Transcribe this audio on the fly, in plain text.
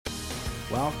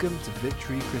Welcome to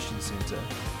Victory Christian Center.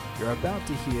 You're about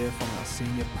to hear from our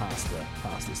senior pastor,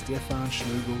 Pastor Stefan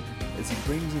Schlugel, as he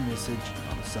brings a message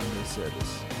on a Sunday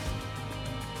service.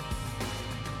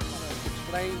 I want to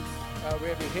explain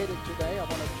where we're headed today. I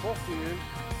want to talk to you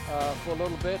for a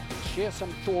little bit, share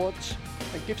some thoughts,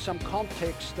 and give some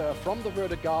context from the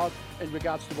Word of God in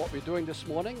regards to what we're doing this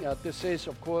morning. This is,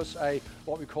 of course,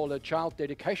 what we call a child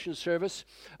dedication service.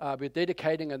 We're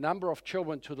dedicating a number of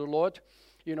children to the Lord.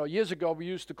 You know, years ago we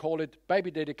used to call it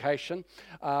baby dedication,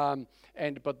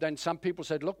 but then some people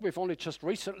said, look, we've only just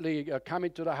recently come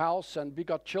into the house and we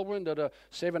got children that are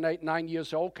 7, 8, 9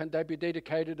 years old. Can they be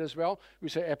dedicated as well? We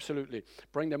say, absolutely.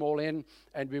 Bring them all in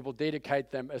and we will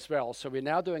dedicate them as well. So we're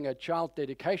now doing a child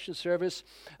dedication service.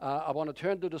 I want to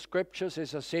turn to the scriptures,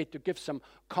 as I said, to give some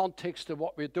context to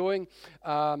what we're doing.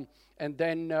 And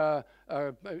then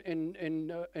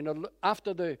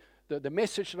after the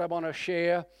message that I want to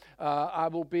share, I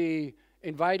will be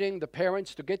inviting the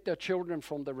parents to get their children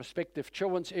from the respective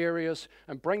children's areas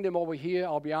and bring them over here.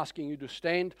 I'll be asking you to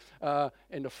stand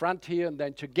in the front here, and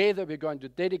then together we're going to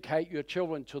dedicate your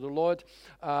children to the Lord.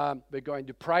 We're going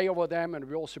to pray over them, and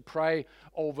we also pray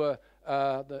over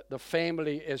the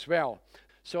family as well.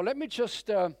 So let me just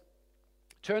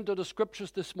turn to the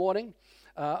scriptures this morning.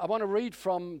 I want to read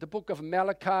from the book of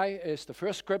Malachi as the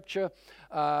first scripture.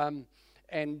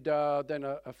 And then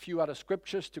a few other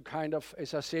scriptures to kind of,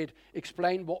 as I said,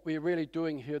 explain what we're really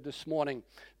doing here this morning.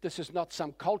 This is not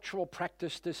some cultural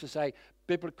practice. This is a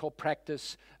biblical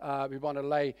practice. We want to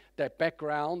lay that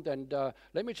background. And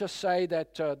let me just say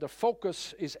that the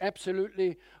focus is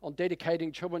absolutely on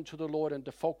dedicating children to the Lord, and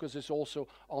the focus is also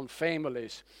on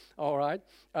families. All right?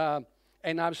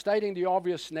 And I'm stating the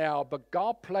obvious now, but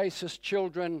God places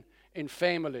children in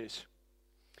families.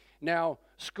 Now,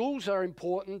 schools are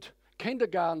important.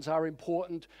 Kindergartens are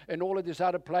important, and all of these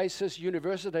other places,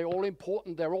 universities, they're all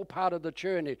important. They're all part of the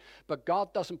journey. But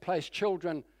God doesn't place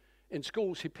children in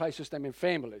schools. He places them in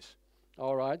families,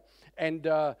 all right? And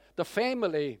the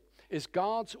family is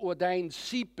God's ordained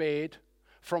seedbed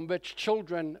from which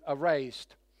children are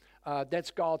raised.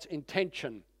 That's God's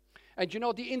intention. And you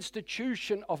know, the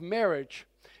institution of marriage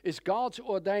is God's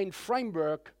ordained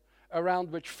framework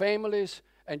around which families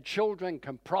and children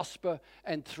can prosper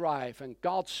and thrive. And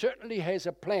God certainly has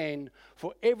a plan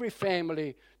for every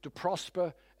family to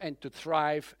prosper and to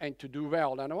thrive and to do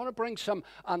well. And I want to bring some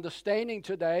understanding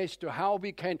today as to how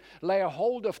we can lay a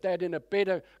hold of that in a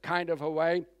better kind of a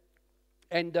way.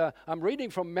 And I'm reading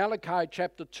from Malachi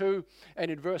chapter 2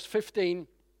 and in verse 15.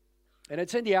 And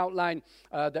it's in the outline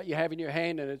that you have in your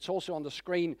hand, and it's also on the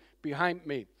screen behind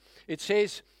me. It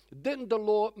says, "Didn't the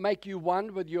Lord make you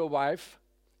one with your wife?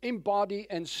 In body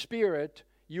and spirit,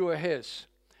 you are His.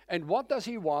 And what does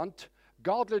He want?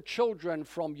 Godly children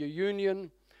from your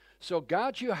union. So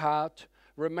guard your heart,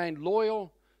 remain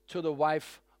loyal to the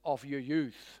wife of your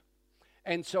youth."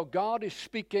 And so God is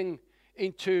speaking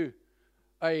into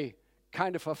a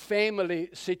kind of a family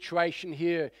situation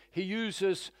here. He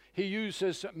uses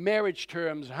marriage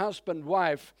terms, husband,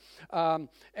 wife.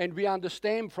 And we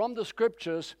understand from the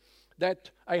scriptures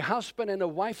that a husband and a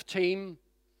wife team,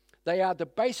 they are the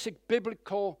basic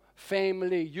biblical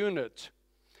family unit.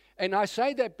 And I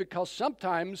say that because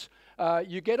sometimes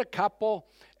you get a couple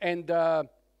and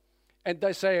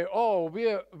they say, oh,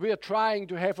 we're trying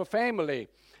to have a family.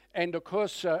 And of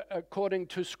course, according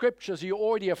to scriptures, you're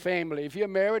already a family. If you're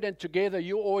married and together,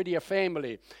 you're already a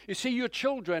family. You see, your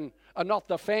children are not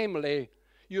the family.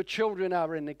 Your children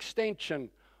are an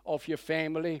extension of your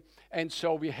family. And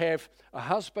so we have a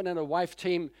husband and a wife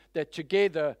team that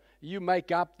together you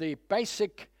make up the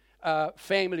basic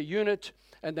family unit,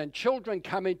 and then children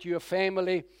come into your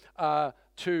family as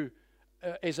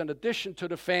an addition to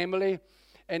the family.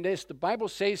 And as the Bible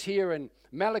says here in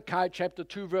Malachi chapter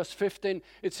 2 verse 15,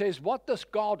 it says, what does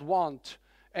God want?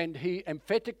 And he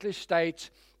emphatically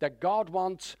states that God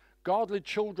wants godly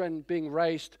children being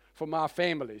raised from our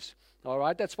families. All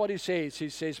right, that's what he says. He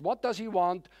says, what does he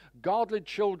want? Godly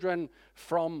children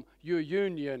from your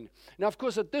union. Now, of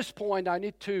course, at this point, I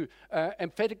need to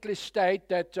emphatically state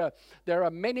that there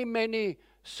are many, many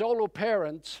solo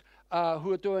parents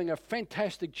who are doing a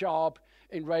fantastic job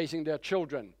in raising their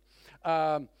children.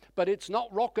 But it's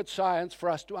not rocket science for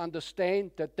us to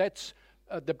understand that that's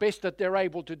the best that they're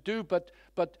able to do, but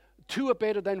two are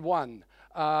better than one.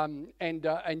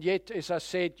 And yet, as I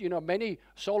said, you know, many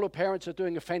solo parents are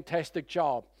doing a fantastic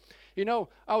job. You know,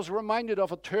 I was reminded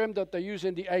of a term that they use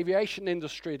in the aviation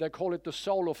industry. They call it the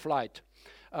solo flight.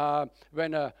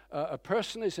 When a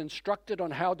person is instructed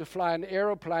on how to fly an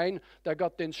aeroplane, they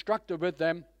got the instructor with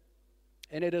them,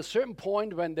 And at a certain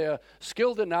point, when they're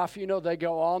skilled enough, they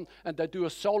go on and they do a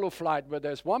solo flight where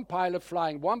there's one pilot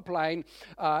flying one plane,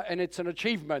 and it's an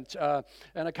achievement.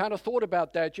 And I kind of thought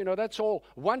about that. That's all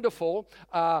wonderful.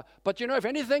 But, if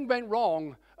anything went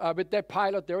wrong with that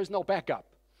pilot, there is no backup.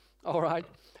 All right?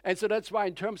 And so that's why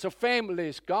in terms of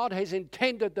families, God has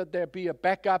intended that there be a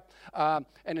backup.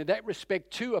 And in that respect,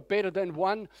 two are better than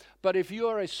one. But if you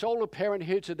are a solo parent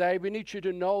here today, we need you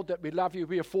to know that we love you,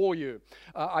 we are for you.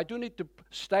 I do need to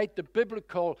state the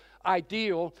biblical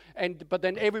ideal, but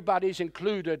then everybody's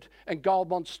included, and God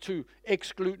wants to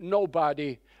exclude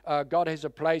nobody. God has a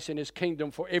place in His kingdom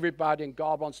for everybody, and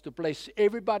God wants to bless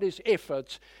everybody's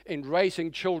efforts in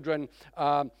raising children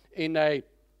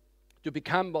to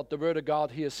become what the Word of God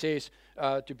here says,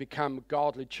 to become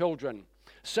godly children.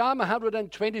 Psalm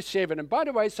 127. And by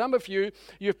the way, some of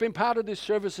you've been part of these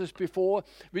services before.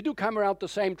 We do come around the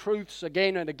same truths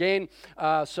again and again.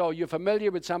 So you're familiar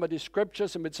with some of these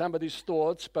scriptures and with some of these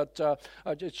thoughts. But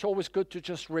it's always good to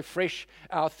just refresh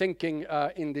our thinking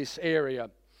in this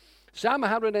area. Psalm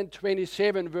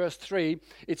 127, verse 3,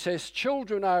 it says,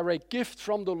 "Children are a gift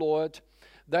from the Lord.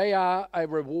 They are a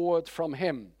reward from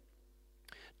Him.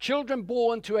 Children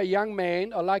born to a young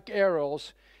man are like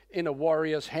arrows in a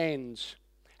warrior's hands.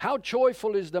 How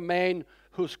joyful is the man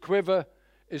whose quiver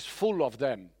is full of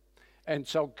them." And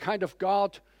so kind of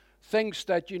God thinks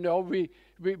that,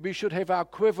 we should have our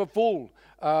quiver full.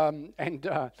 Some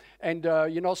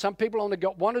people only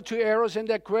got one or two arrows in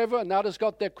their quiver, and others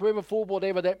got their quiver full,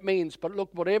 whatever that means. But look,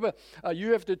 whatever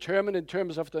you have determined in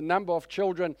terms of the number of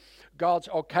children, God's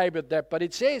okay with that. But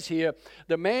it says here,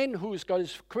 the man who's got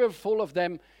his quiver full of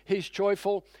them, he's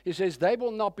joyful. He says, they will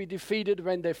not be defeated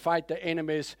when they fight the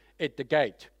enemies at the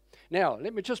gate. Now,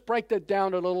 let me just break that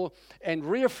down a little and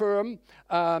reaffirm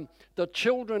the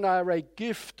children are a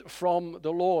gift from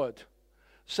the Lord.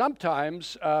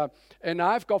 Sometimes, and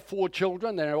I've got 4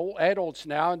 children, they're all adults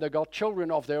now, and they've got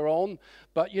children of their own.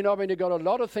 But, when you've got a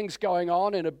lot of things going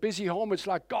on in a busy home, it's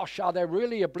like, gosh, are they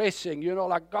really a blessing?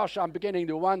 Gosh, I'm beginning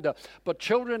to wonder. But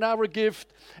children are a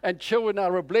gift, and children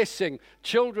are a blessing.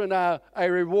 Children are a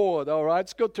reward, all right?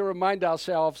 It's good to remind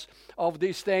ourselves of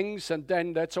these things, and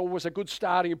then that's always a good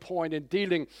starting point in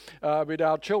dealing with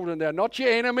our children. They're not your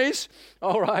enemies,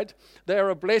 all right? They're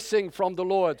a blessing from the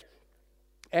Lord.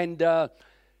 And,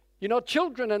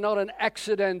 children are not an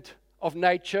accident of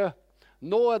nature,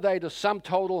 nor are they the sum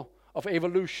total of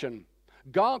evolution.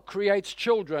 God creates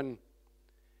children,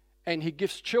 and He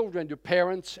gives children to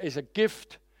parents as a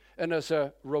gift and as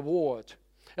a reward.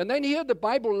 And then here the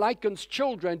Bible likens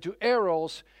children to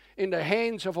arrows in the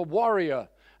hands of a warrior.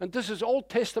 And this is Old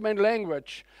Testament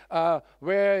language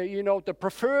where, the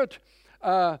preferred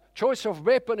choice of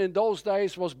weapon in those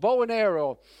days was bow and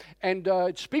arrow. And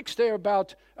it speaks there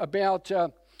about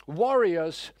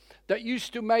warriors that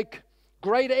used to make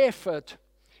great effort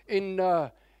in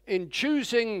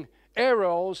choosing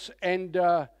arrows and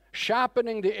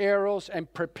sharpening the arrows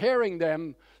and preparing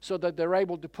them so that they're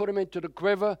able to put them into the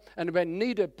quiver and when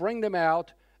needed bring them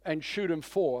out and shoot them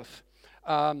forth.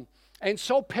 And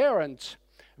so parents,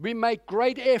 we make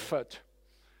great effort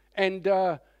and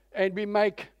we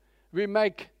make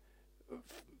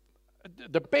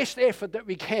the best effort that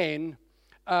we can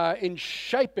in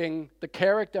shaping the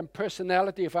character and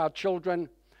personality of our children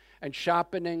and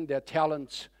sharpening their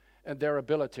talents and their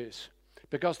abilities.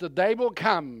 Because the day will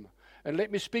come, and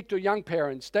let me speak to young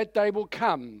parents, that day will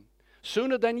come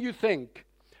sooner than you think,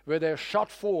 where they're shot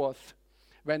forth,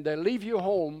 when they leave your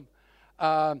home,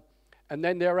 and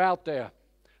then they're out there.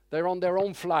 They're on their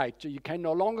own flight. You can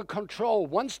no longer control.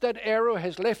 Once that arrow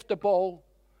has left the bow,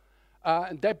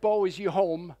 and that bow is your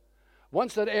home,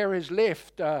 once that arrow is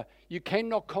left, you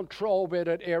cannot control where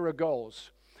that arrow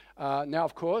goes. Now,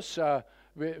 of course,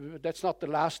 that's not the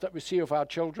last that we see of our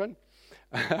children.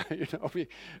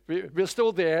 We're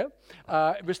still there.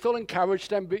 We still encourage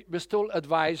them. We still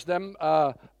advise them.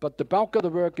 But the bulk of the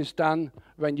work is done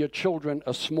when your children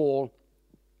are small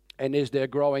and as they're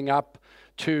growing up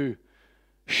to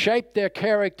shape their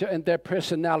character and their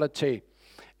personality.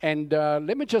 And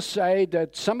let me just say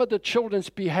that some of the children's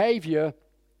behavior,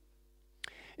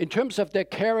 in terms of their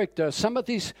character, some of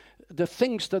the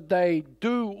things that they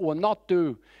do or not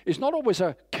do is not always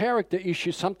a character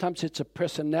issue. Sometimes it's a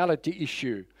personality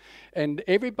issue. And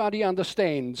everybody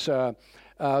understands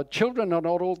children are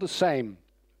not all the same.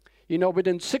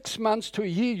 Within 6 months to a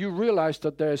year, you realize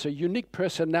that there's a unique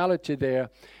personality there.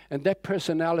 And that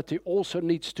personality also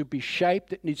needs to be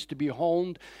shaped. It needs to be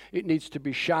honed. It needs to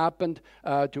be sharpened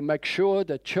to make sure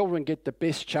that children get the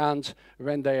best chance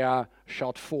when they are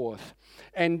shot forth.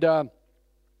 And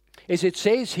As it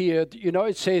says here,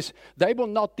 it says they will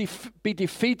not be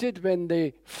defeated when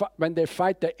they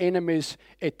fight the enemies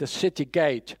at the city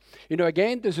gate.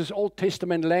 Again, this is Old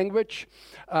Testament language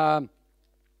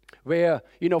where,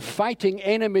 fighting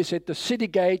enemies at the city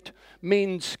gate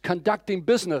means conducting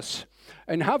business.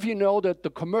 And how do you know that the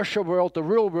commercial world, the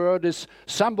real world, is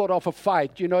somewhat of a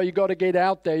fight? You got to get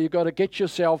out there. You got to get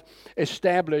yourself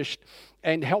established,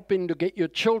 and helping to get your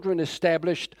children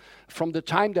established from the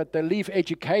time that they leave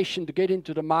education to get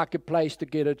into the marketplace, to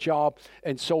get a job,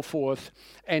 and so forth.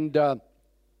 And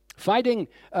fighting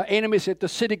enemies at the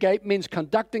city gate means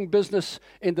conducting business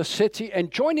in the city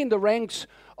and joining the ranks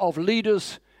of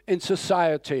leaders in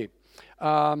society.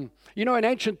 In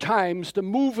ancient times, the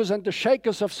movers and the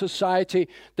shakers of society,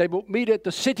 they would meet at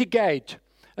the city gate,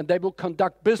 and they will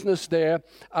conduct business there.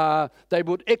 They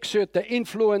would exert their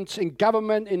influence in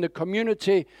government, in the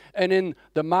community, and in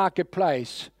the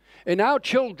marketplace. And our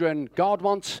children, God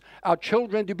wants our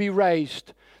children to be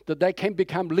raised, that they can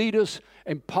become leaders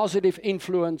and positive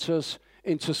influencers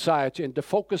in society. And the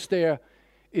focus there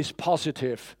is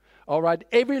positive. All right,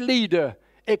 every leader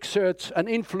exerts an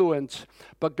influence,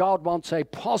 but God wants a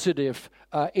positive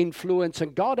influence.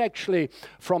 And God actually,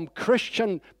 from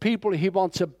Christian people, He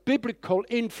wants a biblical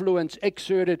influence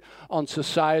exerted on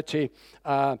society.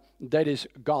 That is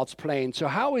God's plan. So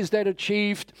how is that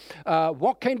achieved?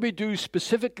 What can we do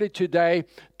specifically today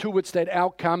towards that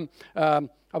outcome? I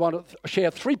want to share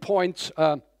 3 points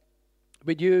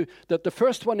with you. That the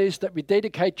first one is that we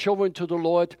dedicate children to the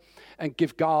Lord and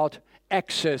give God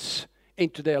access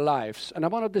into their lives. And I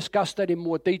want to discuss that in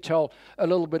more detail a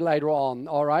little bit later on,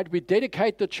 all right? We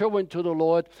dedicate the children to the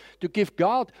Lord to give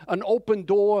God an open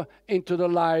door into the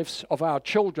lives of our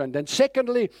children. Then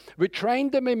secondly, we train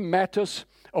them in matters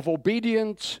of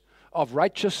obedience, of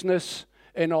righteousness,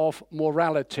 and of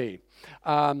morality.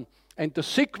 And the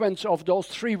sequence of those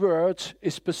 3 words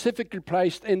is specifically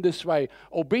placed in this way: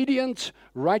 obedience,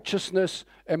 righteousness,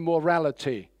 and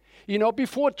morality.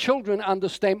 Before children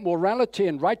understand morality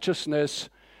and righteousness,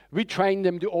 we train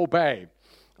them to obey,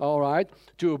 all right?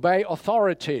 To obey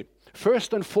authority.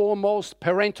 First and foremost,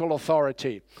 parental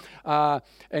authority.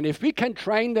 And if we can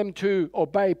train them to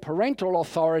obey parental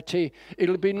authority,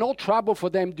 it'll be no trouble for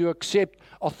them to accept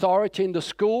authority in the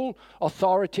school,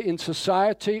 authority in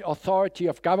society, authority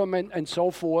of government, and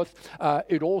so forth.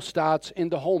 It all starts in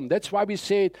the home. That's why we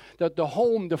said that the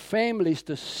home, the family, is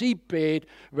the seedbed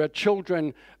where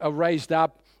children are raised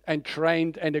up and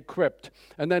trained and equipped.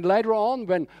 And then later on,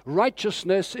 when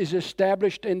righteousness is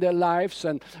established in their lives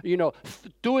and,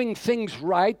 doing things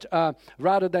right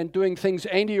rather than doing things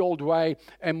any old way,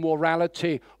 and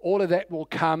morality, all of that will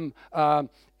come.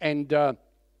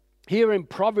 Here in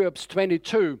Proverbs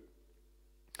 22,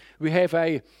 we have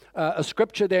a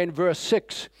scripture there in verse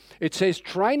 6. It says,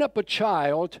 "Train up a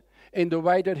child in the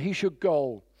way that he should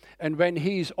go, and when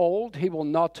he is old, he will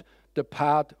not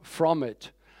depart from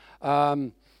it."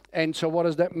 And so what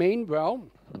does that mean?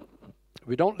 Well,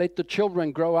 we don't let the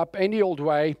children grow up any old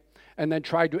way and then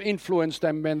try to influence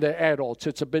them when they're adults.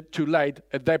 It's a bit too late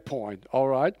at that point, all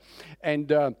right?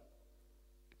 And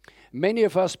many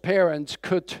of us parents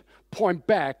could point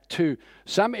back to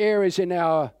some areas in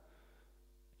our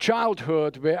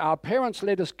childhood where our parents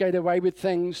let us get away with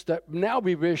things that now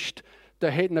we wished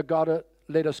they hadn't got to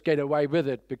let us get away with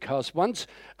it, because once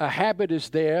a habit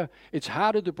is there, it's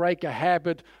harder to break a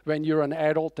habit when you're an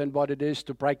adult than what it is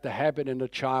to break the habit in a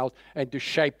child and to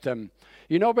shape them.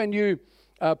 When you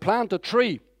plant a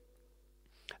tree,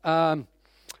 and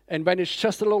when it's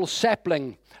just a little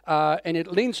sapling and it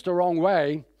leans the wrong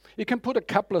way, you can put a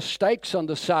couple of stakes on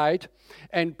the side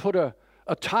and put a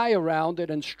tie around it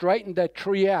and straighten that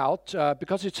tree out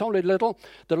because it's only little.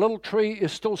 The little tree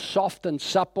is still soft and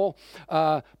supple,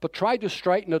 but try to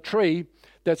straighten a tree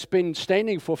that's been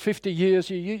standing for 50 years.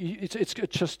 It's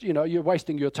just, you're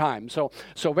wasting your time. So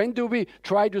when do we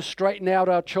try to straighten out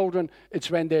our children? It's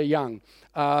when they're young.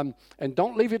 And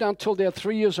don't leave it until they're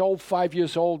 3 years old, 5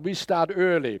 years old. We start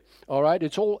early, all right?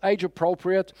 It's all age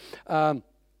appropriate.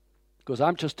 Because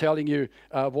I'm just telling you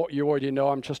what you already know.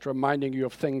 I'm just reminding you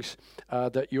of things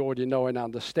that you already know and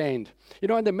understand.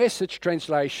 In the Message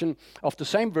translation of the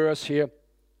same verse here,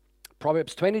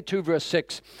 Proverbs 22, verse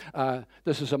 6,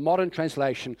 this is a modern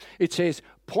translation. It says,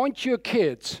 "Point your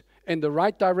kids in the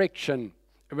right direction.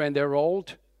 When they're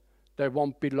old, they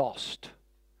won't be lost."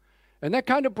 And that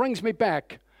kind of brings me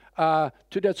back to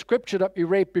that scripture that we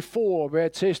read before, where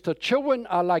it says, "The children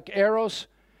are like arrows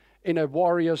in a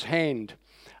warrior's hand."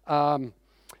 And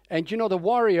the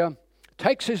warrior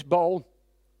takes his bow,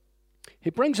 he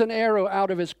brings an arrow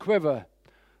out of his quiver,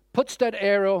 puts that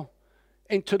arrow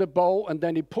into the bow, and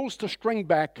then he pulls the string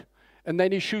back, and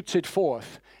then he shoots it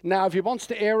forth. Now, if he wants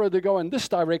the arrow to go in this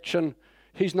direction,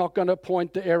 he's not going to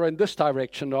point the arrow in this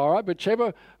direction, all right?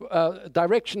 Whichever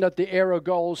direction that the arrow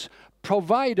goes,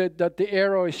 provided that the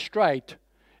arrow is straight,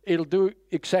 it'll do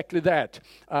exactly that.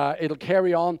 It'll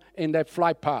carry on in that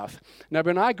flight path. Now,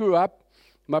 when I grew up,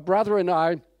 my brother and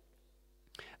I,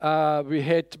 we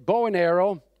had bow and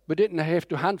arrow. We didn't have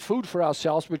to hunt food for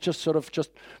ourselves. We're just sort of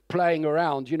just playing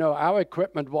around. You know, our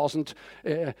equipment wasn't,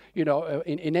 in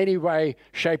any way,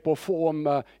 shape, or form,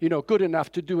 good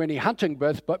enough to do any hunting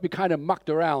with, but we kind of mucked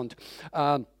around.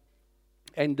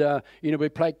 We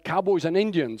played cowboys and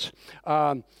Indians.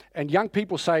 And young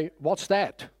people say, what's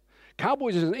that?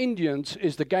 Cowboys and Indians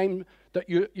is the game that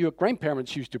your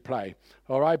grandparents used to play,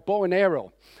 all right, bow and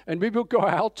arrow. And we would go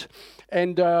out,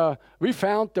 and we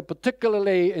found that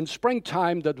particularly in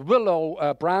springtime that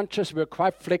willow branches were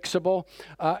quite flexible,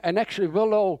 and actually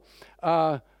willow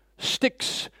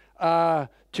sticks to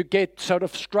get sort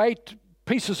of straight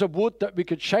pieces of wood that we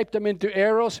could shape them into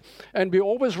arrows. And we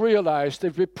always realized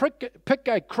if we pick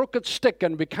a crooked stick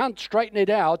and we can't straighten it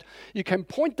out, you can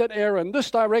point that arrow in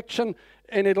this direction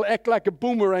and it'll act like a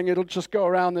boomerang. It'll just go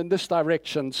around in this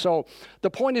direction. So the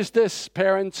point is this,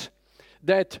 parents,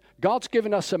 that God's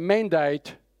given us a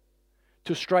mandate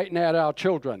to straighten out our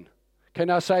children. Can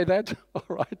I say that? All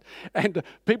right. And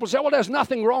people say, well, there's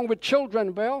nothing wrong with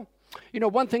children. Well,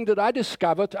 one thing that I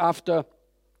discovered after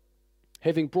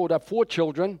having brought up 4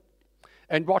 children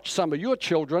and watched some of your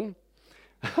children,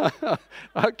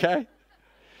 okay,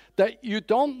 that you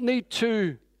don't need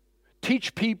to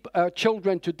teach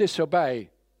children to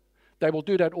disobey. They will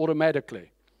do that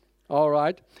automatically. All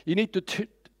right? You need to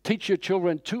teach your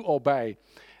children to obey.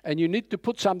 And you need to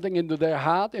put something into their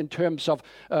heart in terms of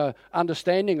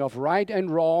understanding of right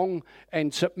and wrong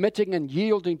and submitting and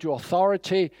yielding to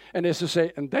authority. And as I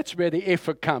say, and that's where the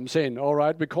effort comes in, all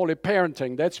right? We call it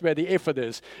parenting. That's where the effort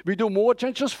is. We do more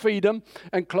than just feed them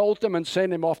and clothe them and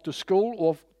send them off to school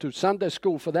or to Sunday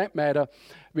school for that matter.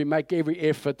 We make every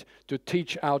effort to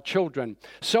teach our children.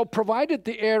 So provided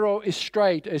the arrow is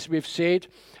straight, as we've said,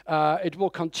 it will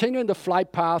continue in the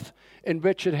flight path in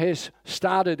which it has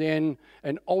started in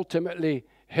and ultimately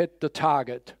hit the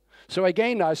target. So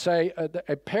again, I say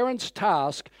a parent's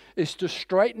task is to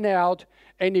straighten out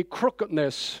any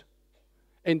crookedness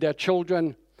in their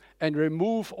children and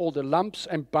remove all the lumps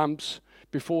and bumps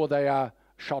before they are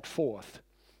shot forth.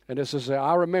 And as I say,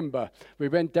 I remember we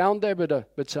went down there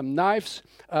with some knives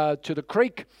to the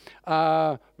creek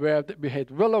where we had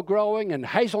willow growing, and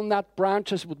hazelnut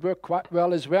branches would work quite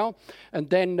well as well. And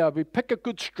then we pick a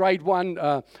good straight one,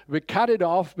 we cut it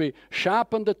off, we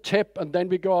sharpen the tip, and then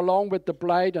we go along with the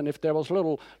blade. And if there was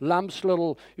little lumps,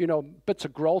 little bits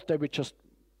of growth, they would just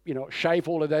shave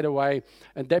all of that away,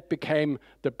 and that became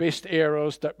the best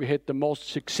arrows that we had the most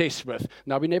success with.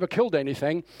 Now, we never killed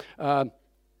anything.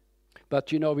 But,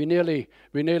 we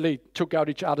nearly took out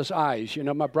each other's eyes.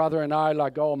 My brother and I,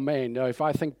 oh, man, if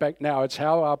I think back now, it's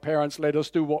how our parents let us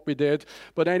do what we did.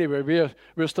 But anyway,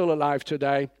 we're still alive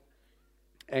today,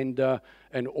 and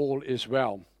all is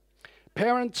well.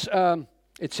 Parents,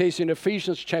 it says in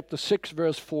Ephesians chapter 6,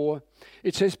 verse 4,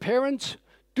 it says, parents,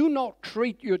 do not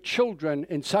treat your children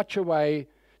in such a way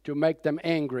to make them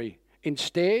angry.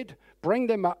 Instead, bring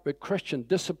them up with Christian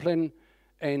discipline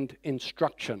and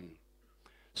instruction.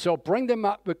 So bring them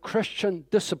up with Christian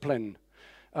discipline.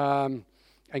 And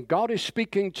God is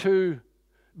speaking to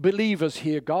believers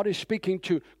here. God is speaking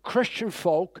to Christian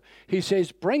folk. He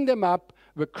says, bring them up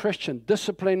with Christian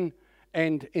discipline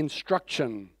and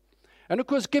instruction. And of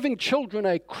course, giving children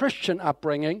a Christian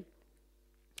upbringing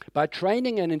by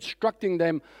training and instructing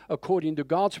them according to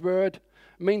God's word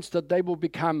means that they will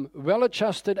become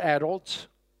well-adjusted adults,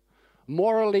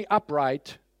 morally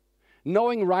upright,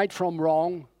 knowing right from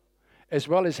wrong, as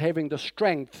well as having the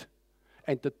strength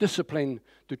and the discipline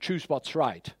to choose what's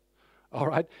right. All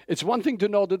right? It's one thing to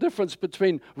know the difference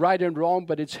between right and wrong,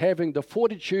 but it's having the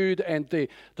fortitude and the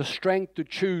strength to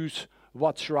choose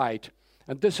what's right.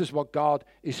 And this is what God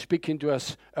is speaking to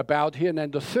us about here. And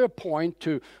then the third point,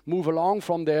 to move along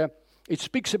from there, it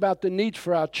speaks about the need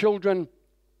for our children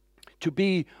to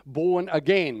be born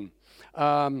again.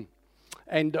 And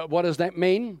what does that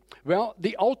mean? Well,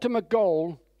 the ultimate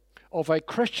goal of a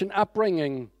Christian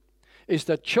upbringing is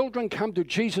that children come to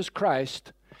Jesus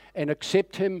Christ and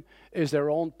accept Him as their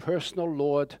own personal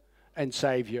Lord and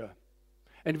Savior.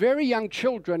 And very young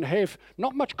children have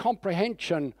not much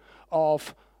comprehension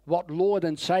of what Lord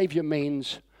and Savior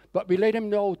means, but we let them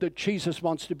know that Jesus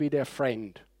wants to be their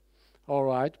friend. All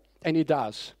right? And He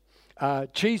does.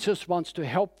 Jesus wants to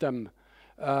help them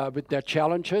with their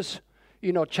challenges.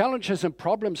 challenges and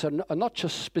problems are not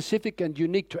just specific and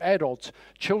unique to adults.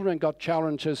 Children got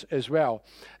challenges as well,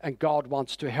 and God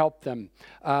wants to help them.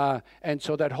 And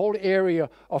so that whole area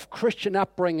of Christian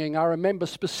upbringing, I remember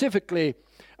specifically,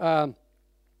 our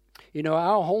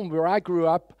home where I grew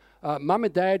up, Mom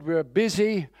and Dad were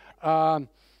busy,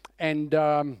 and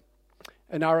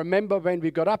I remember when we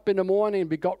got up in the morning,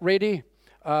 we got ready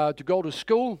to go to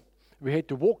school. We had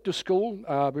to walk to school.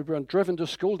 We weren't driven to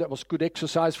school. That was good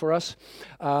exercise for us.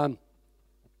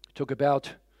 Took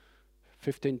about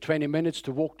 15, 20 minutes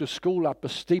to walk to school up a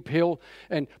steep hill.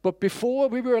 But before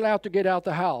we were allowed to get out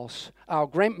the house, our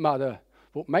grandmother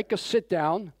would make us sit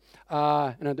down.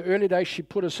 And in the early days, she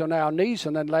put us on our knees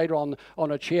and then later on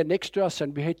a chair next to us,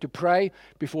 and we had to pray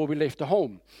before we left the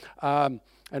home. And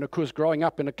of course, growing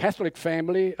up in a Catholic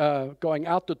family, going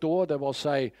out the door, there was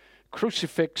a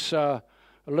crucifix, a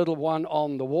little one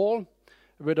on the wall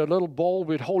with a little bowl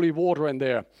with holy water in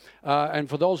there. And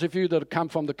for those of you that come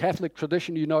from the Catholic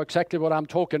tradition, you know exactly what I'm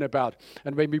talking about.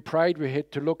 And when we prayed, we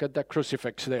had to look at that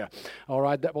crucifix there. All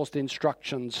right, that was the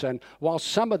instructions. And while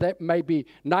some of that may be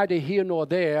neither here nor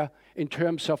there in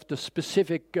terms of the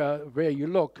specific where you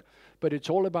look, but it's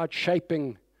all about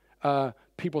shaping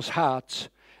people's hearts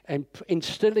and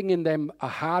instilling in them a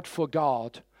heart for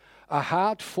God, a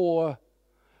heart for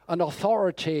an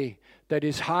authority that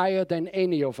is higher than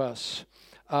any of us.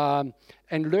 And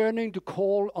learning to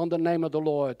call on the name of the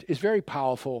Lord is very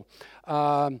powerful.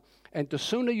 And the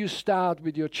sooner you start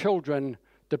with your children,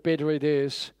 the better it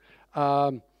is.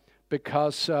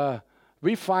 Because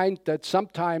we find that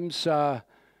sometimes, let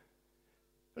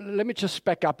me just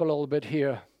back up a little bit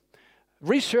here.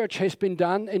 Research has been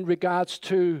done in regards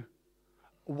to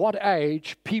what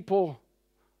age people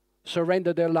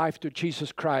surrender their life to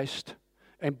Jesus Christ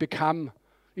and become,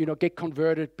 get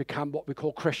converted, become what we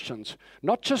call Christians.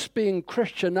 Not just being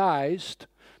Christianized,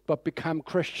 but become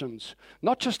Christians.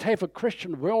 Not just have a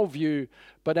Christian worldview,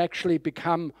 but actually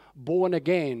become born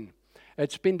again.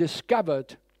 It's been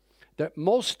discovered that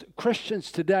most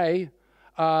Christians today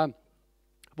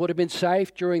would have been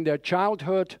saved during their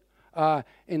childhood,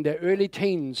 in their early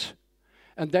teens.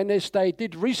 And then as they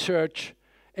did research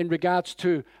in regards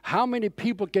to how many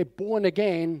people get born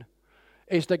again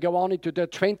as they go on into their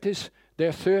 20s,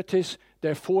 their 30s,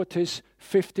 their 40s,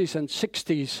 50s, and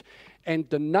 60s, and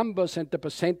the numbers and the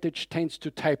percentage tends to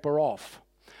taper off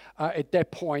at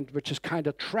that point, which is kind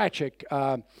of tragic.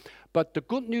 But the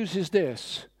good news is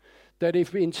this, that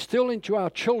if we instill into our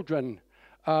children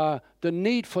the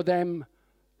need for them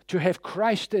to have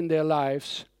Christ in their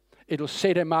lives, it'll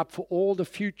set them up for all the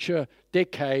future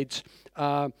decades,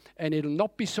 and it'll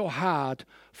not be so hard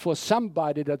for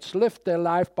somebody that's lived their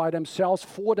life by themselves,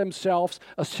 for themselves,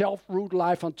 a self-ruled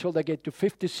life until they get to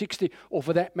 50, 60, or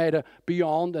for that matter,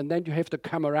 beyond, and then you have to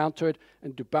come around to it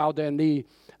and to bow their knee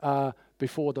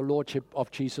before the Lordship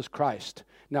of Jesus Christ.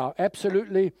 Now,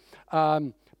 absolutely,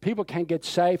 people can get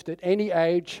saved at any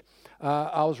age.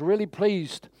 I was really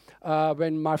pleased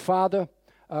when my father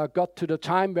got to the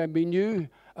time when we knew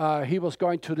he was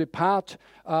going to depart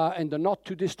in the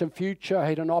not-too-distant future. I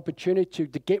had an opportunity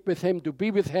to get with him, to be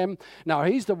with him. Now,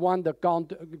 he's the one that gone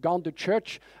to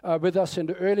church with us in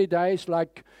the early days,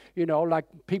 like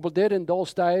people did in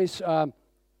those days.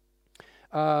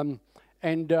 Though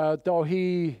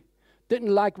he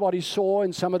didn't like what he saw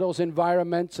in some of those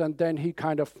environments, and then he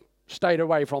kind of stayed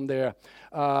away from there.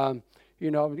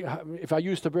 If I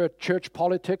use the word church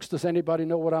politics, does anybody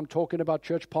know what I'm talking about,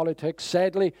 church politics?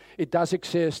 Sadly, it does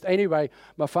exist. Anyway,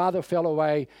 my father fell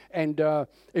away, and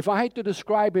if I had to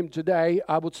describe him today,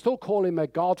 I would still call him a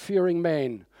God-fearing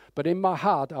man. But in my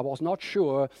heart, I was not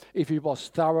sure if he was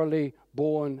thoroughly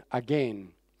born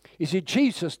again. You see,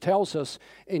 Jesus tells us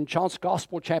in John's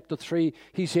Gospel, chapter 3,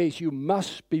 he says, you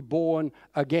must be born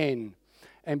again.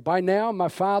 And by now, my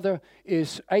father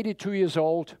is 82 years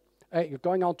old.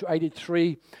 Going on to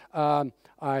 83, I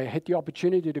had the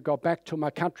opportunity to go back to my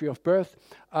country of birth,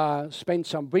 spend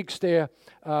some weeks there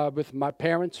with my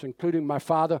parents, including my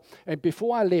father. And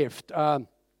before I left,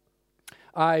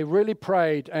 I really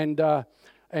prayed, and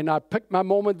I picked my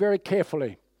moment very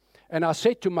carefully. And I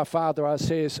said to my father, I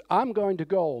says, I'm going to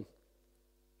go.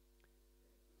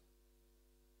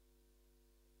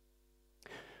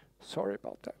 Sorry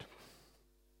about that.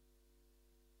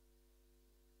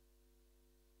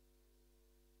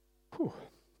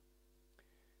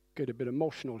 Get a bit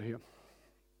emotional here.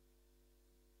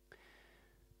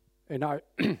 And I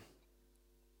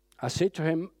said to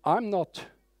him, I'm not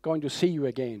going to see you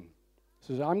again. He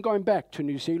says, I'm going back to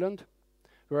New Zealand,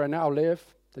 where I now live.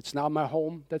 That's now my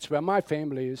home. That's where my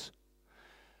family is.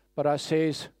 But I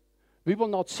says, we will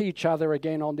not see each other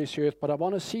again on this earth, but I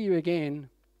want to see you again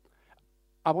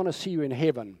I want to see you in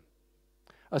heaven.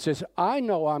 I says, I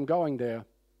know I'm going there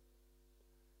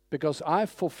because I've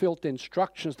fulfilled the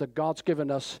instructions that God's given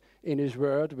us in His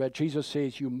Word, where Jesus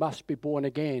says you must be born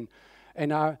again.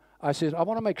 And I said, I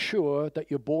want to make sure that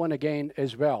you're born again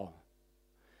as well.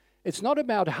 It's not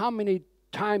about how many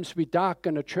times we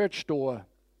darken a church door.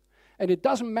 And it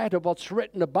doesn't matter what's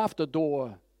written above the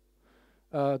door,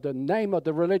 the name of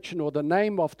the religion or the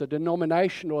name of the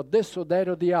denomination or this or that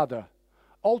or the other.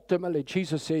 Ultimately,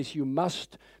 Jesus says you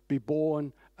must be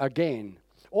born again.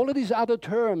 All of these other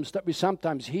terms that we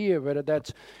sometimes hear, whether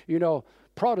that's,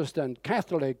 Protestant,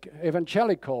 Catholic,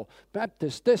 Evangelical,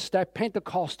 Baptist, this, that,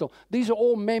 Pentecostal, these are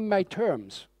all man-made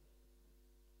terms.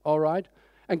 All right?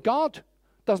 And God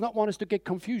does not want us to get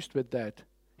confused with that.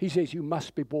 He says you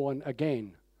must be born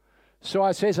again. So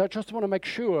I says, I just want to make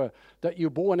sure that you're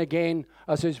born again.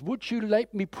 I says, would you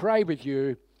let me pray with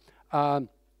you and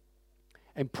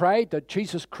pray that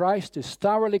Jesus Christ is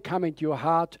thoroughly come into your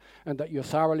heart and that you're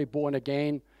thoroughly born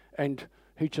again? And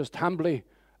he just humbly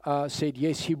said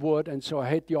yes, he would. And so I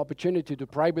had the opportunity to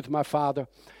pray with my father.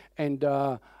 And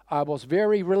I was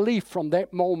very relieved from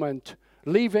that moment,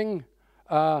 leaving,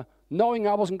 knowing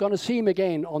I wasn't going to see him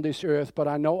again on this earth, but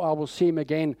I know I will see him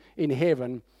again in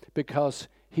heaven because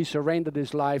he surrendered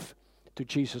his life to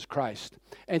Jesus Christ.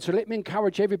 And so let me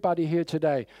encourage everybody here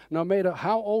today, no matter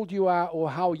how old you are or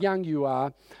how young you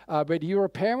are, whether you're a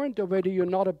parent or whether you're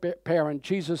not a parent,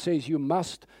 Jesus says you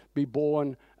must be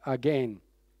born again.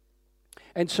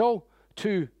 And so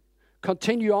to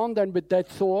continue on then with that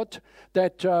thought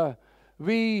that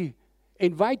we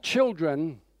invite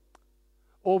children,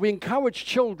 or we encourage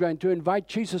children to invite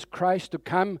Jesus Christ to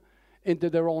come into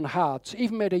their own hearts,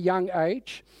 even at a young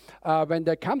age, when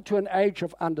they come to an age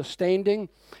of understanding.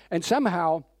 And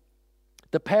somehow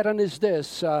the pattern is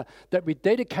this, that we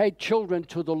dedicate children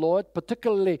to the Lord,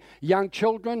 particularly young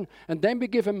children, and then we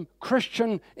give them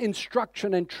Christian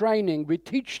instruction and training. We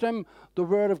teach them the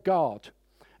Word of God.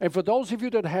 And for those of you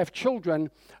that have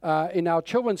children in our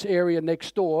children's area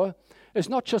next door, it's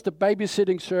not just a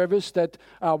babysitting service that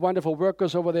our wonderful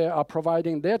workers over there are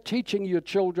providing. They're teaching your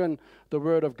children the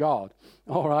Word of God,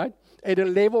 all right, at a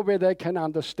level where they can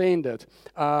understand it.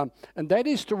 And that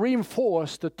is to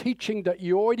reinforce the teaching that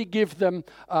you already give them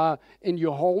in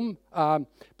your home,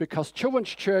 because children's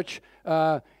church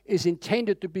is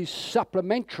intended to be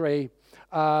supplementary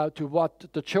to what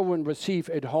the children receive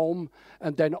at home.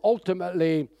 And then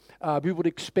ultimately, we would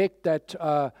expect that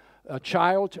a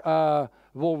child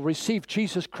will receive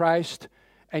Jesus Christ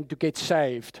and to get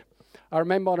saved. I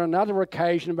remember on another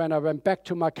occasion when I went back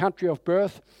to my country of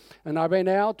birth, and I went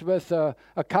out with a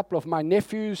couple of my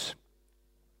nephews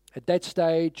at that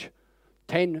stage,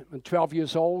 10 and 12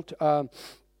 years old.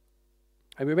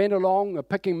 And we went along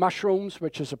picking mushrooms,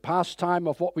 which is a pastime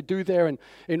of what we do there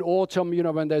in autumn,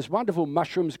 when there's wonderful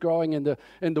mushrooms growing in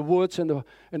the woods and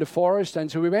in the forest. And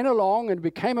so we went along and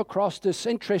we came across this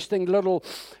interesting little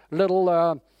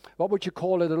what would you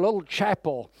call it, a little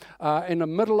chapel in the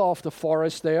middle of the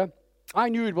forest there. I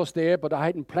knew it was there, but I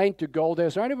hadn't planned to go there.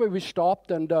 So anyway, we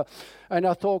stopped, and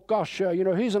I thought, gosh,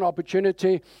 here's an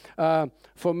opportunity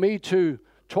for me to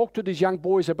talk to these young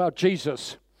boys about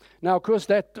Jesus. Now, of course,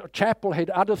 that chapel had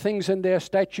other things in there,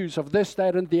 statues of this,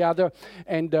 that, and the other.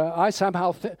 And I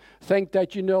somehow think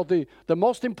that, the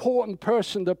most important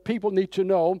person that people need to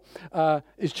know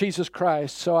is Jesus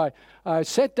Christ. So I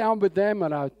sat down with them,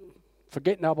 and I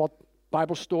forget now what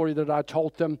Bible story that I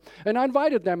told them. And I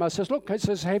invited them. I says, look,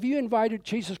 have you invited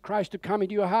Jesus Christ to come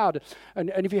into your heart?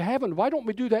 And if you haven't, why don't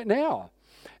we do that now?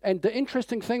 And the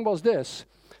interesting thing was this,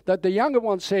 that the younger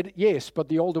one said yes, but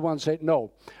the older one said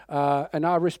no. And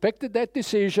I respected that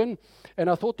decision. And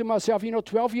I thought to myself,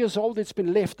 12 years old, it's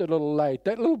been left a little late.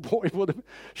 That little boy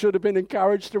should have been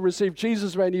encouraged to receive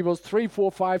Jesus when he was 3,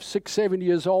 4, 5, 6, 7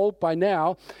 years old by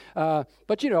now.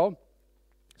 But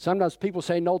sometimes people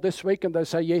say no this week and they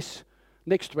say yes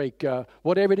next week.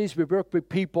 Whatever it is, we work with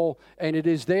people, and it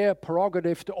is their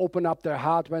prerogative to open up their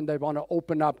heart when they want to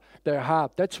open up their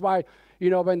heart. That's why,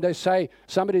 when they say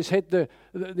somebody's hit the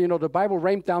Bible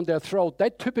rammed down their throat,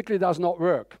 that typically does not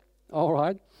work. All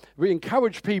right? We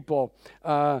encourage people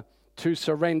to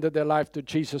surrender their life to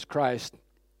Jesus Christ.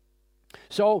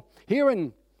 So here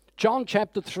in John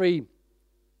chapter 3,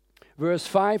 verse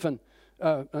 5 and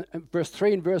verse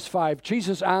 3 and verse 5,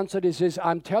 Jesus answered, he says,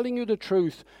 I'm telling you the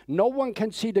truth. No one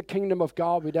can see the kingdom of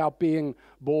God without being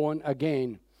born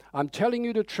again. I'm telling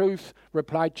you the truth,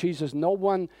 replied Jesus. No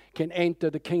one can enter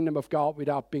the kingdom of God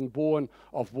without being born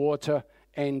of water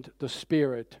and the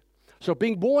Spirit. So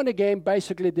being born again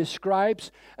basically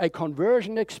describes a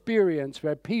conversion experience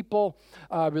where people,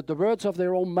 with the words of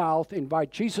their own mouth,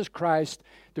 invite Jesus Christ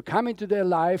to come into their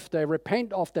life. They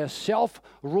repent of their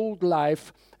self-ruled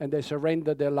life, and they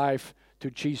surrender their life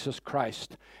to Jesus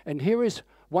Christ. And here is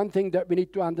one thing that we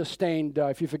need to understand.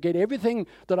 If you forget everything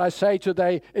that I say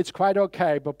today, it's quite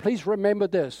okay. But please remember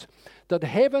this, that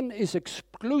heaven is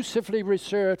exclusively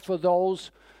reserved for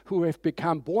those who have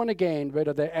become born again,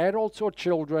 whether they're adults or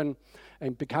children,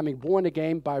 and becoming born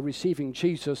again by receiving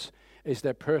Jesus as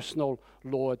their personal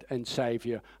Lord and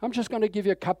Savior. I'm just going to give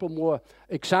you a couple more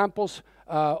examples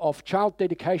of child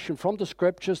dedication from the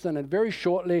Scriptures, and then very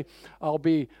shortly I'll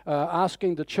be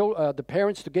asking the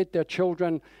parents to get their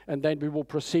children, and then we will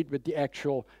proceed with the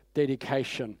actual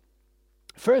dedication.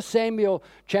 1 Samuel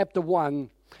chapter 1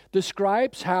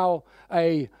 describes how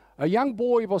a young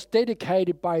boy was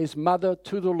dedicated by his mother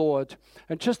to the Lord.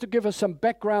 And just to give us some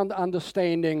background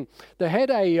understanding, they had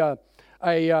a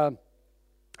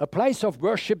place of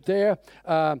worship there,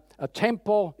 a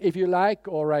temple, if you like,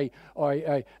 or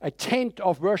a tent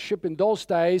of worship in those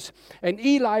days. And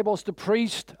Eli was the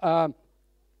priest. And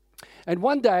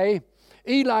one day,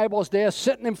 Eli was there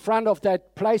sitting in front of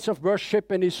that place of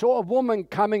worship, and he saw a woman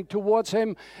coming towards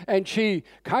him, and she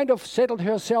kind of settled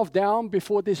herself down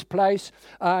before this place,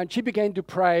 and she began to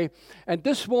pray. And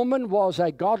this woman was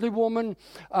a godly woman.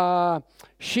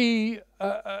 She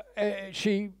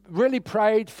really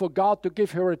prayed for God to give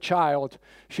her a child.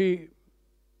 She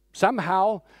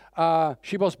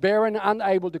was barren,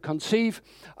 unable to conceive,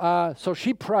 so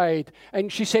she prayed,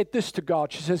 and she said this to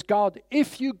God. She says, God,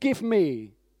 if you give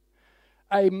me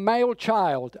a male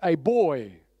child, a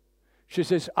boy, she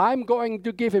says, I'm going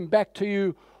to give him back to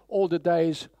you all the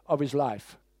days of his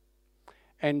life.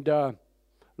 And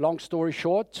long story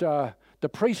short, the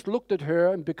priest looked at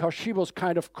her, and because she was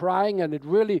kind of crying, and it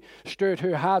really stirred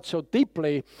her heart so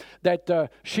deeply that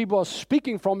she was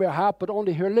speaking from her heart, but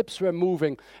only her lips were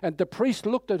moving. And the priest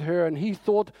looked at her, and he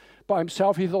thought by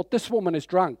himself, this woman is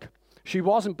drunk. She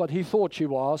wasn't, but he thought she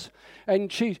was.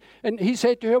 And he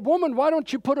said to her, woman, why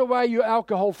don't you put away your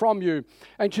alcohol from you?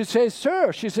 And she says,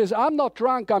 sir, I'm not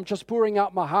drunk. I'm just pouring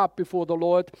out my heart before the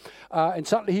Lord. And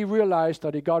suddenly he realized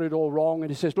that he got it all wrong. And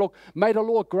he says, look, may the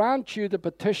Lord grant you the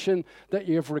petition that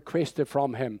you have requested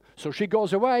from him. So she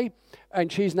goes away,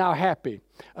 and she's now happy.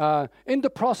 In the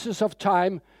process of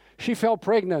time, she fell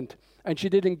pregnant, and she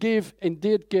did give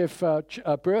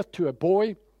birth to a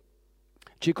boy.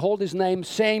 She called his name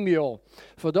Samuel.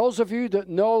 For those of you that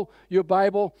know your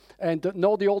Bible and that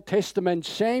know the Old Testament,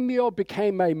 Samuel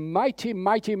became a mighty,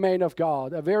 mighty man of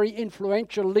God, a very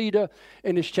influential leader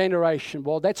in his generation.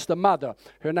 Well, that's the mother.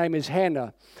 Her name is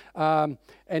Hannah. And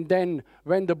then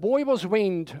when the boy was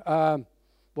weaned,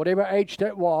 whatever age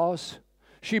that was,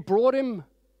 she brought him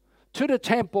to the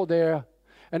temple there.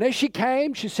 And as she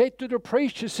came, she said to the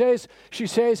priest, she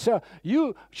says,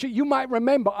 you might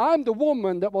remember, I'm the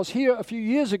woman that was here a few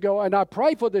years ago, and I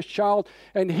prayed for this child,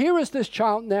 and here is this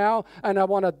child now, and I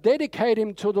want to dedicate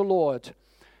him to the Lord.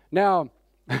 Now,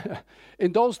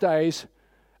 in those days,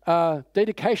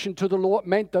 dedication to the Lord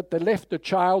meant that they left the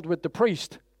child with the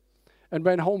priest and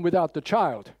went home without the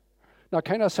child. Now,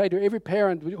 can I say to every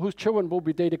parent whose children will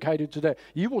be dedicated today,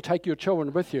 you will take your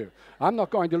children with you. I'm not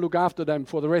going to look after them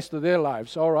for the rest of their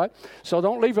lives, all right? So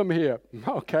don't leave them here,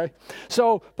 okay?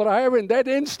 So, but however, in that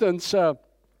instance,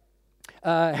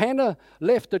 Hannah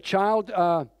left the child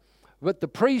with the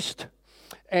priest,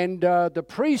 and the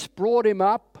priest brought him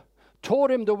up, taught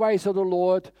him the ways of the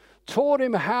Lord, taught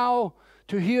him how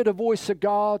to hear the voice of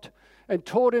God, and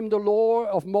taught him the law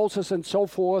of Moses and so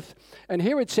forth. And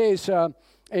here it says,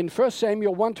 in 1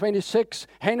 Samuel 1:26,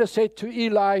 Hannah said to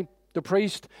Eli, the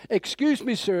priest, excuse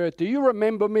me, sir, do you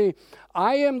remember me?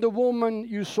 I am the woman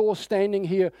you saw standing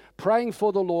here praying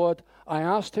for the Lord. I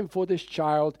asked him for this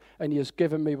child, and he has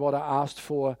given me what I asked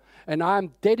for. And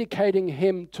I'm dedicating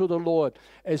him to the Lord.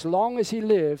 As long as he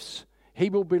lives, he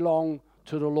will belong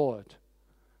to the Lord.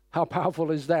 How powerful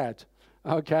is that?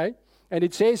 Okay. And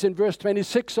it says in verse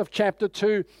 26 of chapter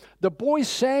 2, the boy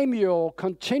Samuel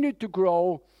continued to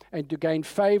grow and to gain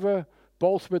favor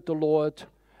both with the Lord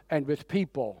and with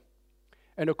people.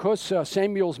 And of course,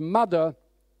 Samuel's mother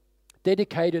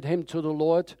dedicated him to the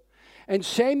Lord. And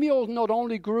Samuel not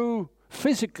only grew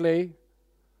physically,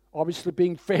 obviously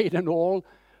being fed and all,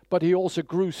 but he also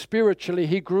grew spiritually.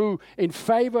 He grew in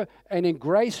favor and in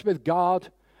grace with God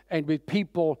and with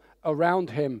people around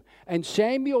him. And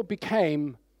Samuel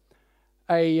became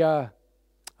a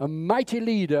mighty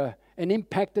leader and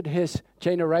impacted his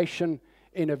generation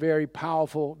in a very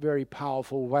powerful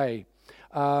way.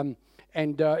 And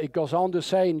it goes on to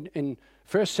say in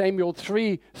 1 Samuel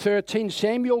 3:13,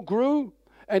 Samuel grew,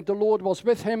 and the Lord was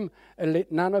with him, and let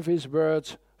none of his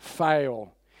words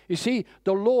fail. You see,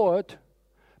 the Lord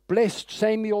blessed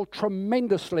Samuel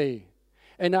tremendously.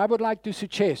 And I would like to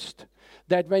suggest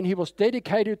that when he was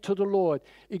dedicated to the Lord,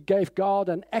 it gave God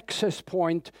an access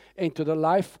point into the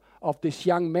life of this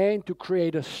young man to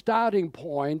create a starting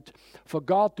point for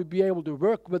God to be able to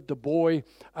work with the boy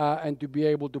and to be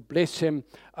able to bless him.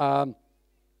 Of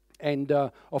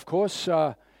course,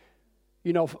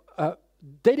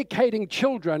 dedicating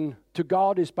children to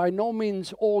God is by no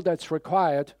means all that's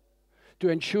required to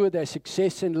ensure their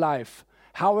success in life.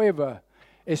 However,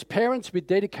 as parents, we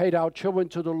dedicate our children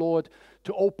to the Lord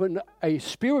to open a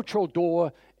spiritual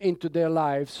door into their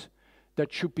lives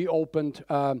that should be opened,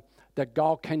 that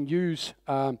God can use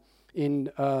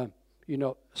in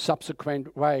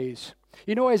subsequent ways.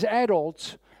 As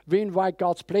adults, we invite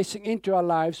God's blessing into our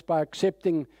lives by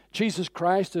accepting Jesus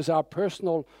Christ as our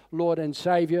personal Lord and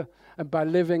Savior, and by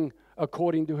living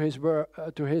according to His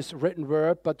written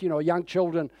word. But young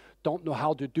children don't know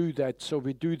how to do that, so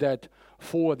we do that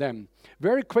for them.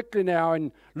 Very quickly now,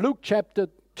 in Luke chapter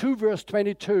 2 verse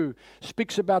 22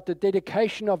 speaks about the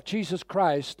dedication of Jesus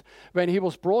Christ when he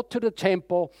was brought to the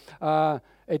temple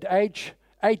at age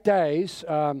 8 days.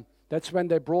 That's when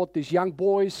they brought these young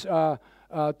boys to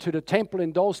the temple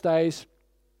in those days.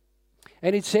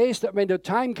 And it says that when the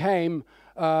time came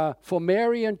for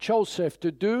Mary and Joseph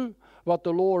to do what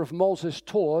the law of Moses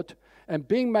taught, and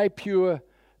being made pure,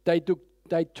 they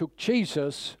took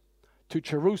Jesus to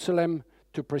Jerusalem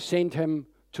to present him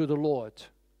to the Lord.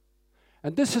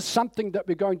 And this is something that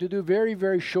we're going to do very,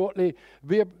 very shortly.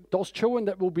 Those children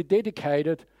that will be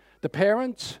dedicated, the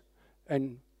parents,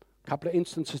 and a couple of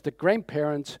instances, the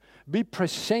grandparents, we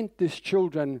present these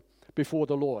children before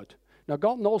the Lord. Now,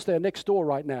 God knows they're next door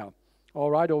right now,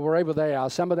 all right, or wherever they are.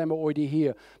 Some of them are already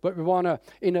here. But we want to,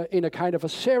 in a kind of a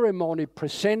ceremony,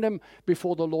 present them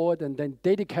before the Lord and then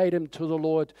dedicate them to the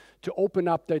Lord to open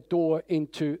up that door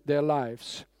into their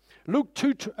lives. Luke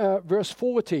 2, verse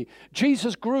 40,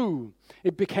 Jesus grew.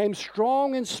 It became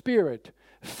strong in spirit,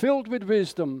 filled with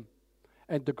wisdom,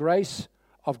 and the grace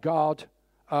of God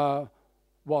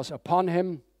was upon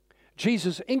him.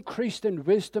 Jesus increased in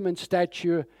wisdom and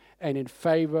stature and in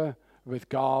favor with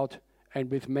God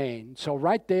and with man. So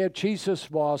right there,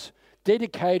 Jesus was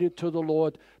dedicated to the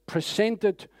Lord,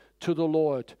 presented to the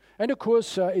Lord. And of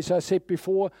course, as I said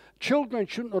before, children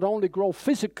should not only grow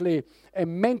physically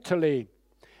and mentally,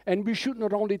 and we should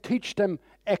not only teach them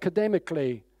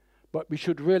academically, but we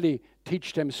should really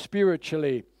teach them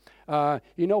spiritually.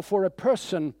 For a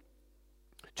person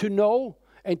to know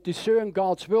and discern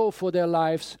God's will for their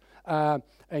lives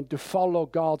and to follow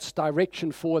God's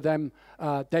direction for them,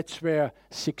 that's where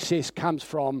success comes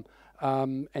from.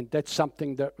 And that's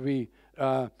something that we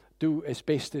do as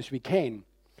best as we can.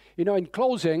 In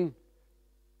closing,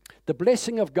 the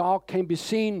blessing of God can be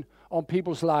seen on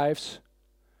people's lives,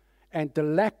 and the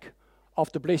lack of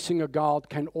the blessing of God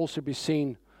can also be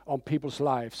seen on people's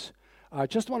lives. I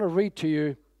just want to read to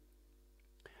you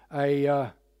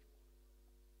a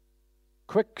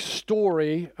quick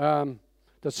story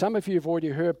that some of you have already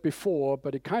heard before,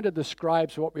 but it kind of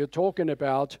describes what we're talking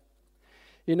about.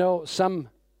 Some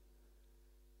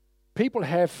people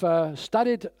have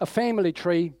studied a family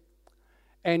tree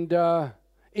and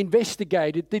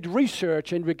investigated, did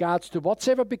research in regards to what's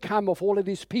ever become of all of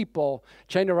these people,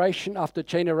 generation after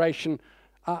generation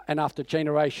and after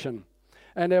generation.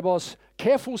 And there was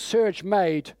careful search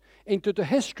made into the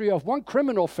history of one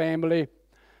criminal family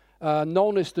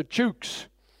known as the Jukes.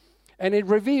 And it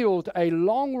revealed a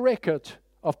long record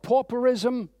of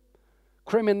pauperism,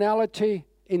 criminality,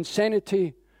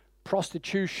 insanity,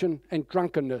 prostitution, and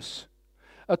drunkenness.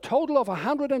 A total of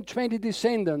 120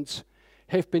 descendants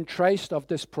have been traced of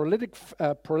this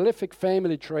prolific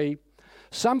family tree.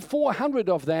 Some 400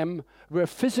 of them were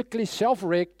physically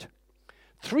self-wrecked,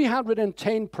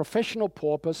 310 professional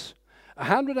paupers,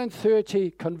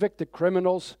 130 convicted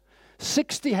criminals,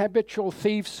 60 habitual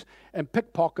thieves and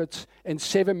pickpockets, and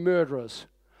 7 murderers.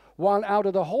 While out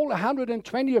of the whole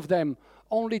 120 of them,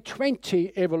 only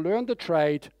 20 ever learned the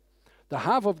trade. The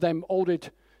half of them owed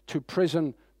it to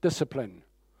prison discipline.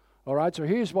 All right, so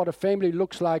here's what a family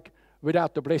looks like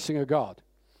without the blessing of God.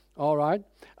 All right.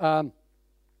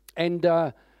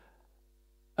 Another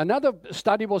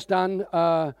study was done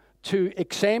to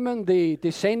examine the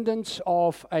descendants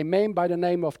of a man by the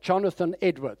name of Jonathan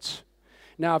Edwards.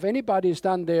 Now, if anybody's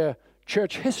done their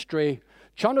church history,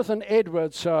 Jonathan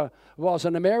Edwards was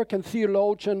an American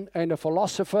theologian and a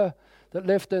philosopher that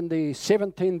lived in the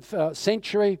 17th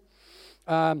century.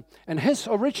 And his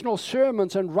original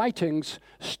sermons and writings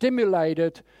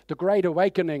stimulated the Great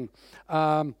Awakening.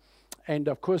 And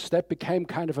of course, that became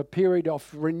kind of a period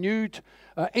of renewed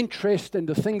interest in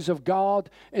the things of God,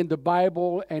 in the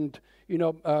Bible, and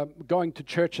going to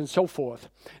church and so forth.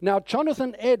 Now,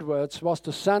 Jonathan Edwards was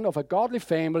the son of a godly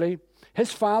family.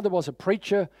 His father was a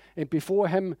preacher, and before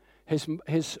him,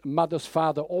 his mother's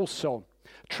father also.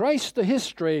 Trace the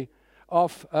history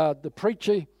of the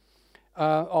preacher,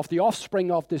 of the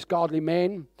offspring of this godly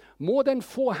man. More than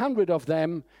 400 of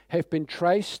them have been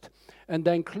traced, and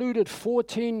they included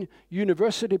 14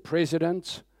 university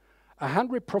presidents,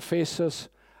 100 professors,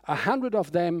 100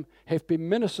 of them have been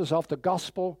ministers of the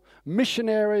gospel,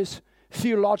 missionaries,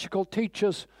 theological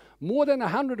teachers. More than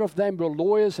 100 of them were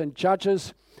lawyers and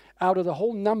judges. Out of the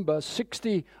whole number,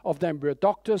 60 of them were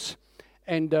doctors,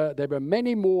 and there were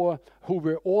many more who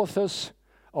were authors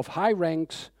of high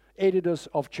ranks, editors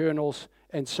of journals,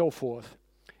 and so forth.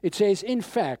 It says, in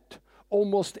fact,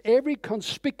 almost every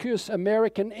conspicuous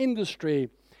American industry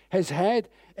has had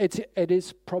at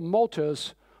its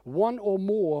promoters one or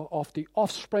more of the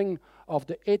offspring of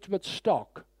the Edward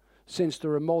stock since the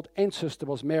remote ancestor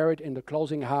was married in the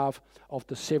closing half of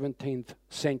the 17th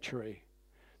century.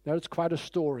 Now, it's quite a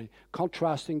story,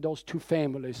 contrasting those two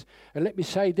families. And let me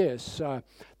say this,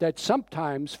 that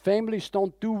sometimes families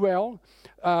don't do well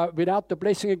without the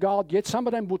blessing of God, yet some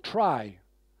of them will try.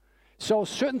 So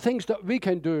certain things that we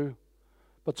can do,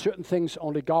 but certain things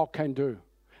only God can do.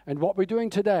 And what we're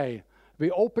doing today, we're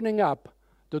opening up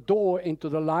the door into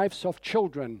the lives of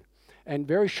children. And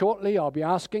very shortly, I'll be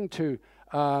asking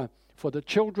for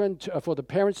the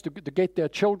parents to get their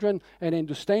children and then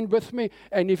to stand with me.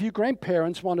 And if you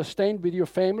grandparents want to stand with your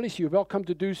families, you're welcome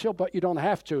to do so, but you don't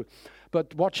have to.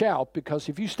 But watch out, because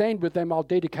if you stand with them, I'll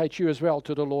dedicate you as well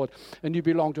to the Lord, and you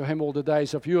belong to Him all the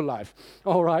days of your life.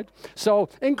 All right? So,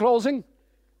 in closing,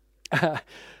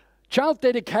 child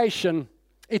dedication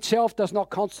itself does not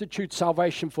constitute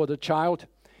salvation for the child.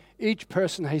 Each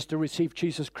person has to receive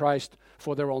Jesus Christ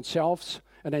for their own selves.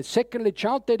 And then secondly,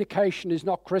 child dedication is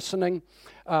not christening.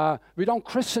 We don't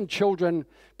christen children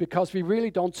because we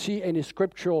really don't see any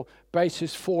scriptural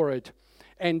basis for it.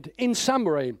 And in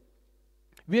summary,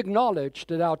 we acknowledge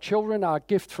that our children are a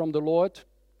gift from the Lord.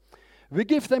 We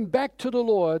give them back to the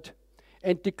Lord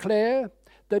and declare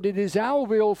that it is our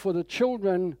will for the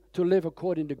children to live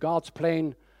according to God's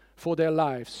plan for their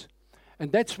lives.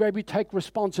 And that's where we take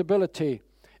responsibility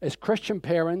as Christian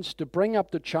parents to bring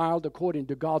up the child according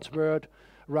to God's word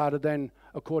rather than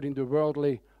according to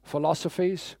worldly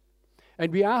philosophies.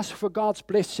 And we ask for God's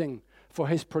blessing, for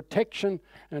His protection,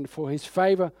 and for His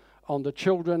favor on the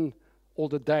children all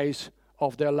the days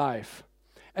of their life.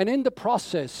 And in the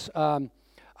process,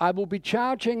 I will be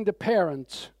charging the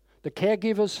parents, the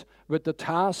caregivers, with the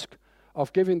task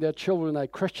of giving their children a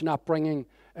Christian upbringing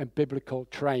and biblical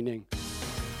training.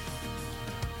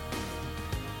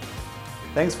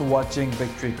 Thanks for watching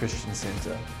Victory Christian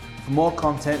Center. For more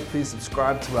content, please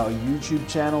subscribe to our YouTube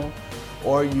channel,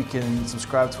 or you can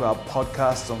subscribe to our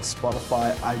podcasts on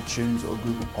Spotify, iTunes, or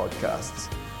Google Podcasts.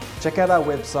 Check out our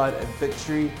website at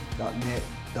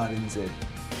victory.net.nz.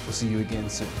 We'll see you again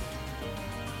soon.